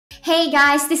Hey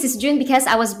guys, this is June because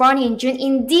I was born in June.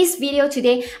 In this video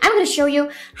today, I'm going to show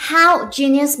you how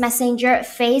Genius Messenger,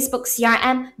 Facebook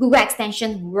CRM, Google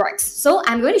extension works. So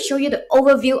I'm going to show you the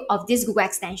overview of this Google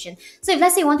extension. So if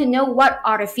let's say you want to know what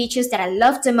are the features that I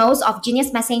love the most of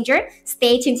Genius Messenger,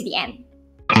 stay tuned to the end.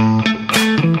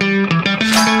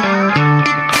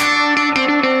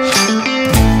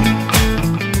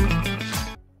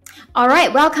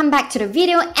 Alright, welcome back to the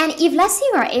video, and if let's say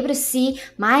you are able to see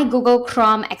my Google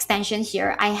Chrome extension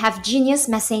here, I have Genius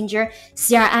Messenger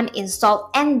CRM installed,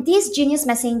 and this Genius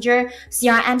Messenger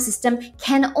CRM system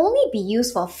can only be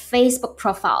used for Facebook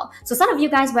profile. So some of you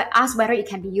guys will ask whether it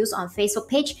can be used on Facebook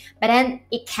page, but then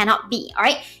it cannot be,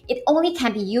 alright? It only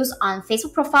can be used on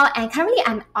Facebook profile, and currently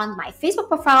I'm on my Facebook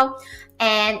profile,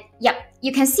 and yep,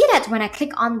 you can see that when I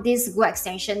click on this Google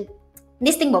extension,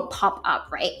 this thing will pop up,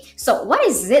 right? So what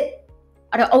is it?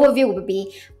 The overview will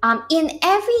be in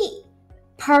every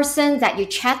person that you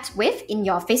chat with in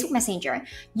your Facebook Messenger,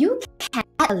 you can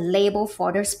add a label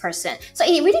for this person. So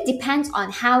it really depends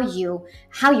on how you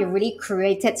really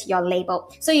created your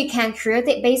label. So you can create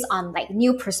it based on like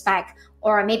new prospect,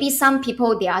 or maybe some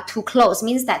people they are too close,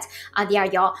 means that they are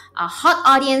your hot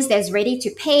audience that's ready to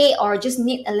pay or just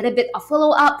need a little bit of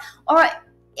follow up, or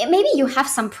maybe you have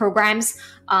some programs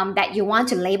that you want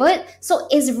to label it. So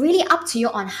it's really up to you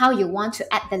on how you want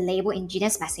to add the label in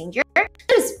Genius Messenger.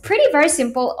 It's pretty very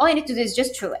simple. All you need to do is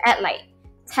just to add like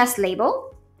test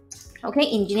label, okay,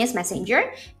 in Genius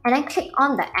Messenger, and then click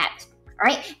on the add. All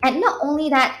right, and not only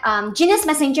that, Genius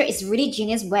Messenger is really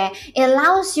genius where it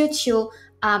allows you to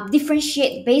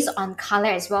differentiate based on color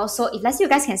as well. So if let's say you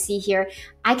guys can see here,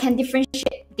 I can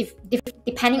differentiate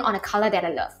depending on the color that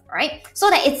I love, all right? So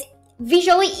that it's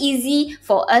visually easy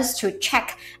for us to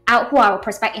check out who are our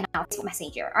prospect in our Facebook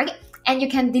Messenger, okay? And you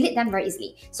can delete them very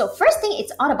easily. So first thing,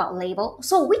 it's all about label.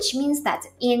 So which means that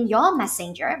in your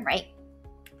Messenger, right,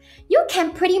 you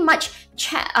can pretty much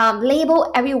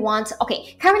label everyone.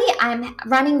 Okay, currently I'm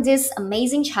running this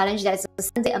amazing challenge that is a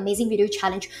 7-day amazing video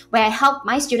challenge where I help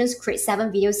my students create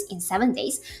 7 videos in 7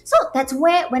 days. So that's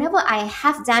where whenever I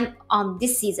have them on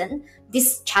this season,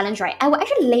 this challenge, right, I will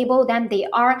actually label them. They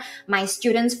are my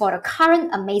students for the current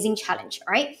amazing challenge,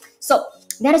 right? So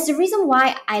that is the reason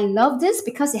why I love this,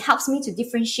 because it helps me to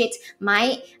differentiate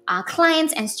my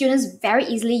clients and students very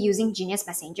easily using Genius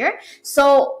Messenger.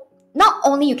 So not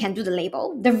only you can do the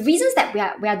label, the reasons that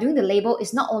we are doing the label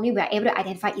is not only we are able to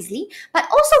identify easily, but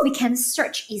also we can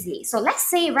search easily. So let's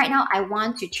say right now I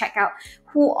want to check out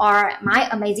who are my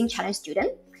amazing challenge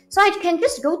student. So I can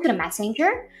just go to the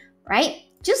Messenger, right?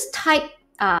 Just type,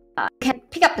 can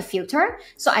pick up the filter.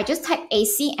 So I just type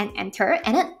AC and enter,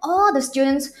 and then all the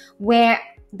students where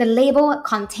the label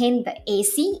contain the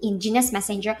AC in Genius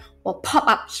Messenger will pop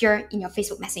up here in your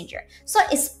Facebook Messenger. So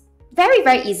it's very,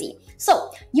 very easy.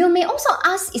 So you may also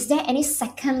ask, is there any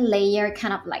second layer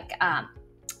kind of like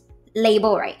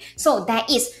label, right? So there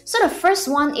is. So the first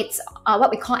one, it's what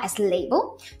we call as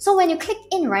label. So when you click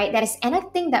in, right, there is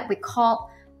anything that we call,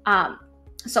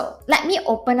 so let me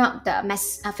open up the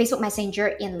Facebook Messenger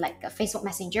in like a Facebook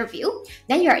Messenger view.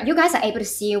 Then you guys are able to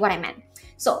see what I meant.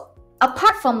 So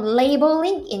apart from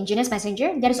labeling in Genius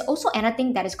Messenger, there is also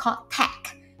anything that is called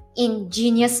tag in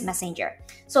Genius Messenger.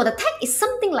 So the tag is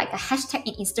something like a hashtag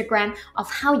in Instagram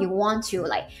of how you want to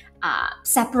like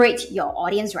separate your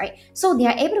audience, right? So they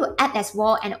are able to add as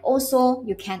well, and also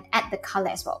you can add the color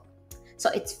as well. So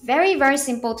it's very, very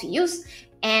simple to use.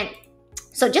 And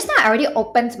so just now I already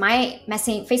opened my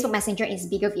Facebook Messenger in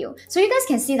bigger view. So you guys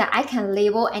can see that I can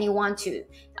label anyone to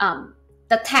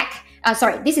the tag.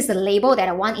 Sorry, this is the label that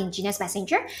I want in Genius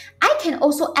Messenger. I can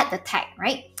also add the tag,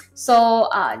 right? So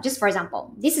just for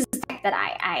example, this is the tag that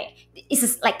this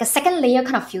is like a second layer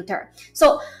kind of filter.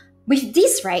 So with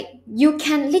this, right, you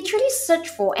can literally search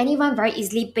for anyone very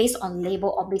easily based on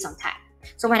label or based on tag.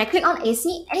 So when I click on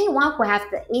AC, anyone who have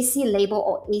the AC label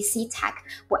or AC tag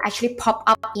will actually pop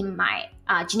up in my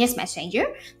Genius Messenger.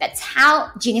 That's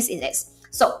how genius it is.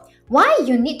 So why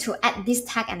you need to add this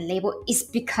tag and label is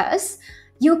because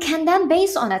you can then,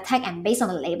 based on the tag and based on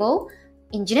the label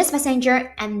in Genius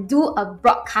Messenger, and do a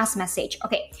broadcast message.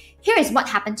 Okay, here is what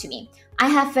happened to me. I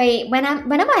have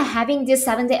whenever I'm having this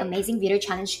 7-day amazing video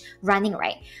challenge running,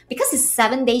 right? Because it's a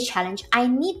 7-day challenge, I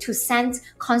need to send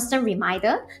constant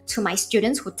reminder to my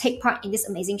students who take part in this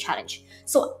amazing challenge.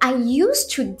 So I used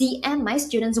to DM my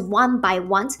students one by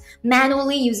one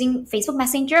manually using Facebook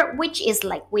Messenger, which is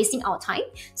like wasting our time.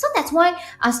 So that's why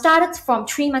I started from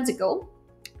 3 months ago.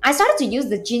 I started to use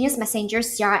the Genius Messenger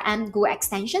CRM Google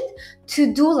extension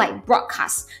to do like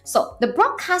broadcasts. So the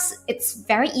broadcast, it's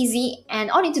very easy, and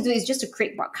all you need to do is just to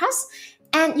create broadcasts.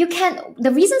 And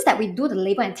the reasons that we do the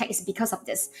label and tag is because of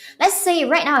this. Let's say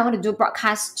right now I want to do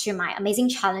broadcast to my amazing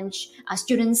challenge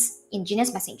students in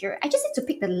Genius Messenger. I just need to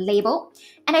pick the label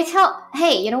and I tell,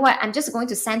 hey, you know what? I'm just going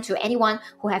to send to anyone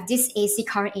who have this AC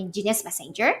current in Genius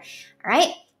Messenger, all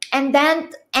right? And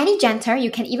then any gender,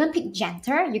 you can even pick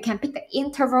gender. You can pick the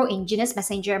interval in Genius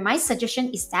Messenger. My suggestion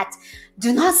is that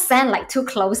do not send like too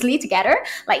closely together.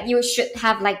 Like you should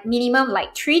have like minimum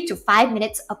like 3 to 5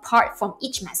 minutes apart from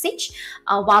each message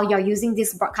while you're using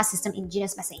this broadcast system in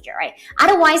Genius Messenger, right?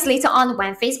 Otherwise, later on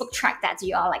when Facebook track that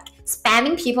you are like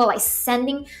spamming people, like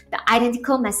sending the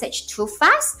identical message too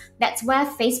fast, that's where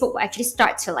Facebook will actually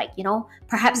start to like, you know,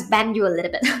 perhaps ban you a little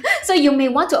bit. So you may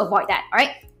want to avoid that, all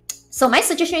right? So my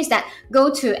suggestion is that go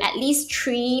to at least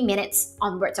 3 minutes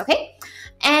onwards, okay?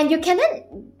 And you can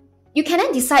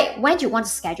then decide when you want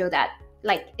to schedule that.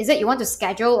 Like, is it you want to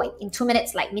schedule like in 2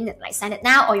 minutes, like send it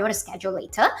now, or you want to schedule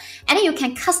later? And then you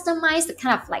can customize the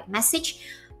kind of like message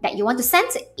that you want to send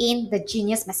in the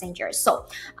Genius Messenger. So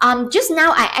just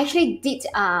now I actually did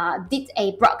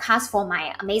a broadcast for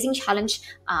my amazing challenge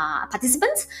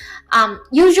participants.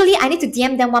 Usually I need to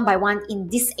DM them one by one in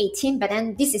this 18, but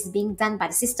then this is being done by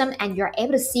the system and you're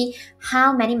able to see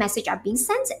how many messages are being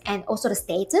sent and also the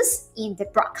status in the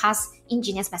broadcast in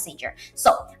Genius Messenger.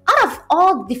 So out of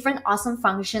all different awesome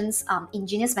functions in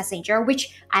Genius Messenger,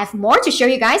 which I have more to show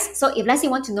you guys. So if let's say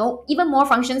you want to know even more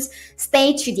functions,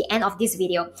 stay to the end of this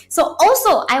video. So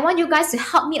also, I want you guys to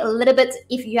help me a little bit.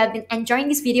 If you have been enjoying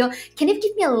this video, can you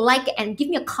give me a like and give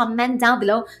me a comment down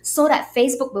below so that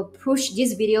Facebook will push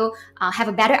this video, have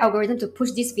a better algorithm to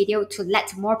push this video to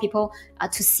let more people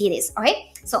to see this, all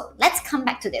right? So let's come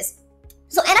back to this.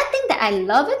 So another thing that I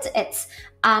love it's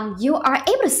you are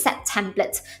able to set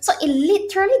templates. So it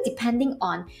literally depending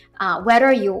on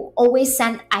whether you always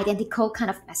send identical kind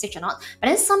of message or not. But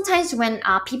then sometimes when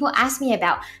people ask me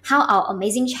about how our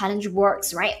amazing challenge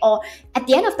works, right? Or at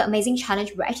the end of the amazing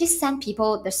challenge, we actually send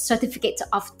people the certificate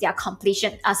of their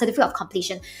completion, certificate of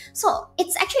completion. So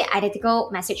it's actually an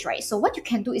identical message, right? So what you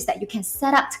can do is that you can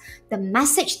set up the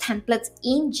message templates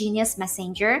in Genius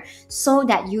Messenger so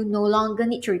that you no longer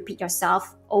need to repeat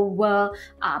yourself over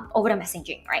the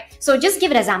messaging, right? So just give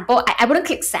an example. I wouldn't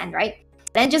click send, right?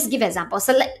 Then just give an example.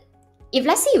 So if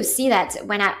let's say you see that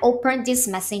when I open this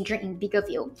messenger in bigger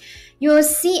view, you will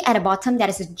see at the bottom that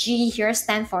is a G here,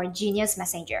 stand for Genius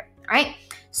Messenger, all right?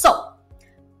 So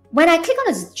when I click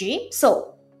on this G,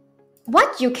 so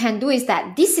what you can do is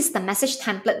that this is the message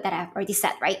template that I've already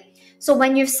set, right? So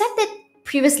when you've set it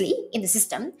previously in the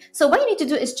system, so what you need to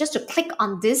do is just to click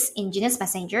on this in Genius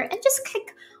Messenger and just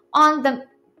click on the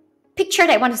picture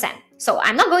that I want to send. So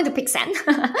I'm not going to pick send.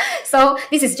 So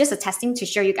this is just a testing to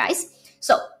show you guys.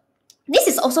 So this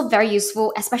is also very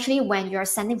useful, especially when you're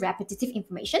sending repetitive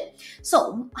information.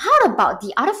 So how about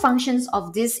the other functions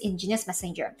of this in Genius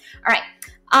Messenger? All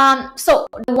right. So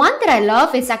the one that I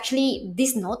love is actually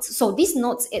these notes. So these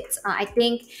notes, it's I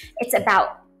think it's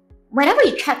about whenever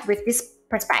you chat with this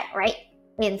prospect, right?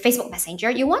 In Facebook Messenger,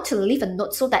 you want to leave a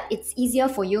note so that it's easier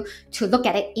for you to look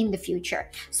at it in the future.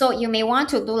 So you may want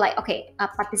to do like, okay,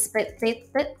 participated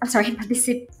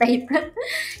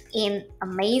in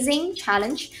amazing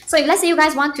challenge. So if let's say you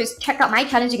guys want to check out my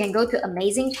challenge, you can go to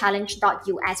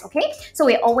amazingchallenge.us, okay? So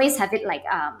we always have it like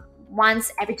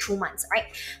once every 2 months,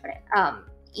 right?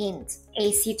 In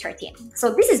AC13.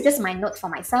 So this is just my note for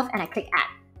myself and I click add.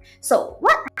 So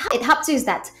how it helps you is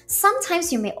that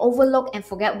sometimes you may overlook and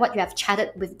forget what you have chatted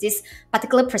with this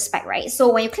particular prospect, right?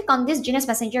 So when you click on this Genius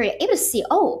Messenger, you're able to see,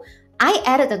 oh, I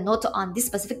added a note on this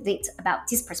specific date about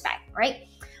this prospect, right?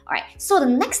 All right, so the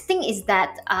next thing is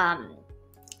that,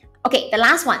 okay, the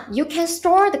last one, you can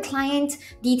store the client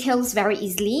details very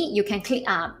easily. You can click,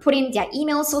 put in their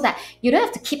email so that you don't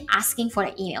have to keep asking for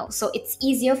the email. So it's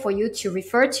easier for you to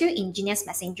refer to in Genius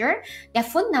Messenger, their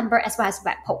phone number as well as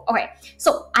webhook. Okay,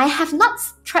 so I have not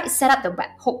tried to set up the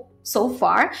webhook so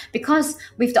far because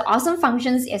with the awesome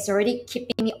functions, it's already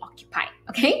keeping me occupied.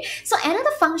 Okay, so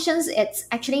another functions, it's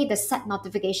actually the set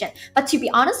notification. But to be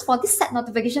honest, for this set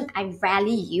notification, I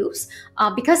rarely use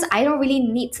because I don't really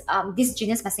need this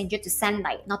Genius Messenger to send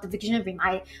like notification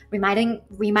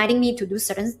reminding me to do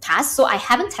certain tasks. So I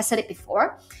haven't tested it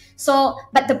before. So,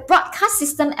 but the broadcast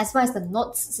system as well as the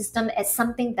notes system is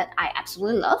something that I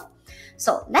absolutely love.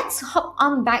 So let's hop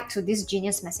on back to this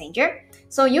Genius Messenger.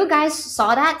 So you guys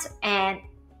saw that and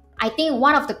I think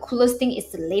one of the coolest thing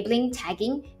is the labeling,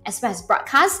 tagging, as well as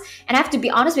broadcast. And I have to be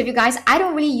honest with you guys, I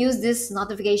don't really use this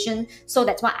notification, so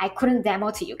that's why I couldn't demo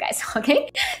to you guys, okay?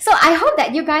 So I hope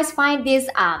that you guys find this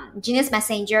Genius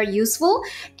Messenger useful.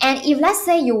 And if let's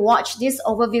say you watch this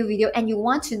overview video and you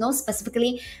want to know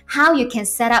specifically how you can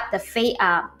set up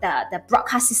the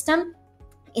broadcast system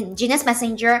in Genius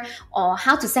Messenger, or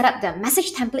how to set up the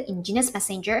message template in Genius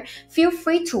Messenger, feel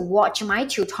free to watch my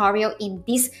tutorial in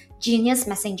this Genius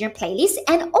Messenger playlist.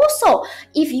 And also,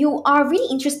 if you are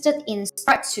really interested in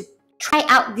start to try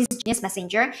out this Genius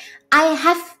Messenger, I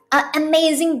have an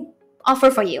amazing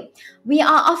offer for you. We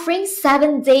are offering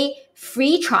 7-day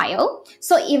free trial.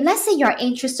 So if let's say you're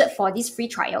interested for this free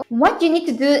trial, what you need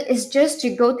to do is just to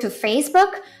go to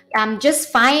Facebook.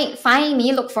 Just find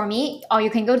me, look for me, or you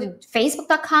can go to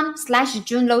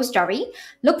facebook.com/JunLoStory.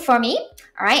 Look for me.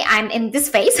 All right, I'm in this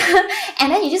phase. And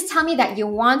then you just tell me that you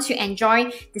want to enjoy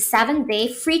the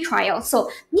 7-day free trial. So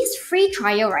this free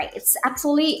trial, right, it's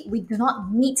absolutely, we do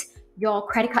not need your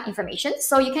credit card information,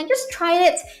 so you can just try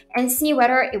it and see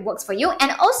whether it works for you.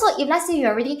 And also, if let's say you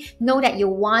already know that you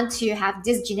want to have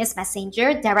this Genius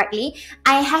Messenger directly,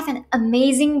 I have an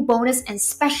amazing bonus and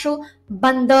special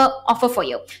bundle offer for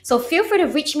you. So feel free to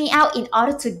reach me out in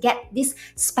order to get this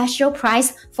special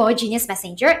price for Genius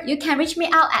Messenger. You can reach me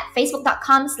out at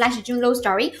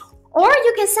facebook.com/JunLoStory, or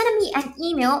you can send me an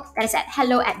email that is at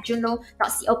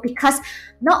hello@junlo.co, because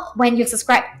not when you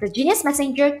subscribe the Genius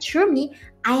Messenger through me,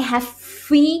 I have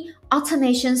free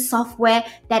automation software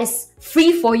that is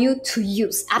free for you to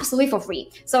use, absolutely for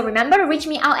free. So remember to reach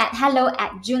me out at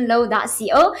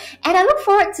hello@junlo.co, and I look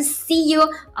forward to see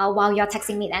you while you're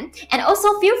texting me then. And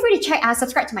also feel free to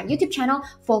subscribe to my YouTube channel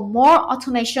for more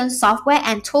automation software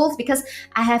and tools, because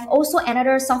I have also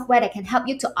another software that can help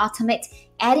you to automate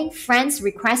adding friends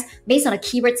requests based on the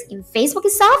keywords in Facebook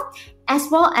itself, as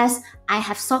well as I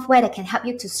have software that can help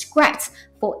you to script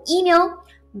for email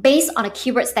based on the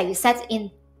keywords that you set in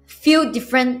few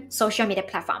different social media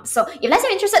platforms. So if let's say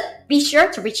you're interested, be sure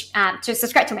to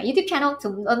subscribe to my YouTube channel to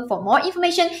learn for more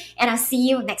information, and I'll see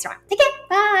you next round. Take care.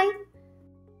 Bye.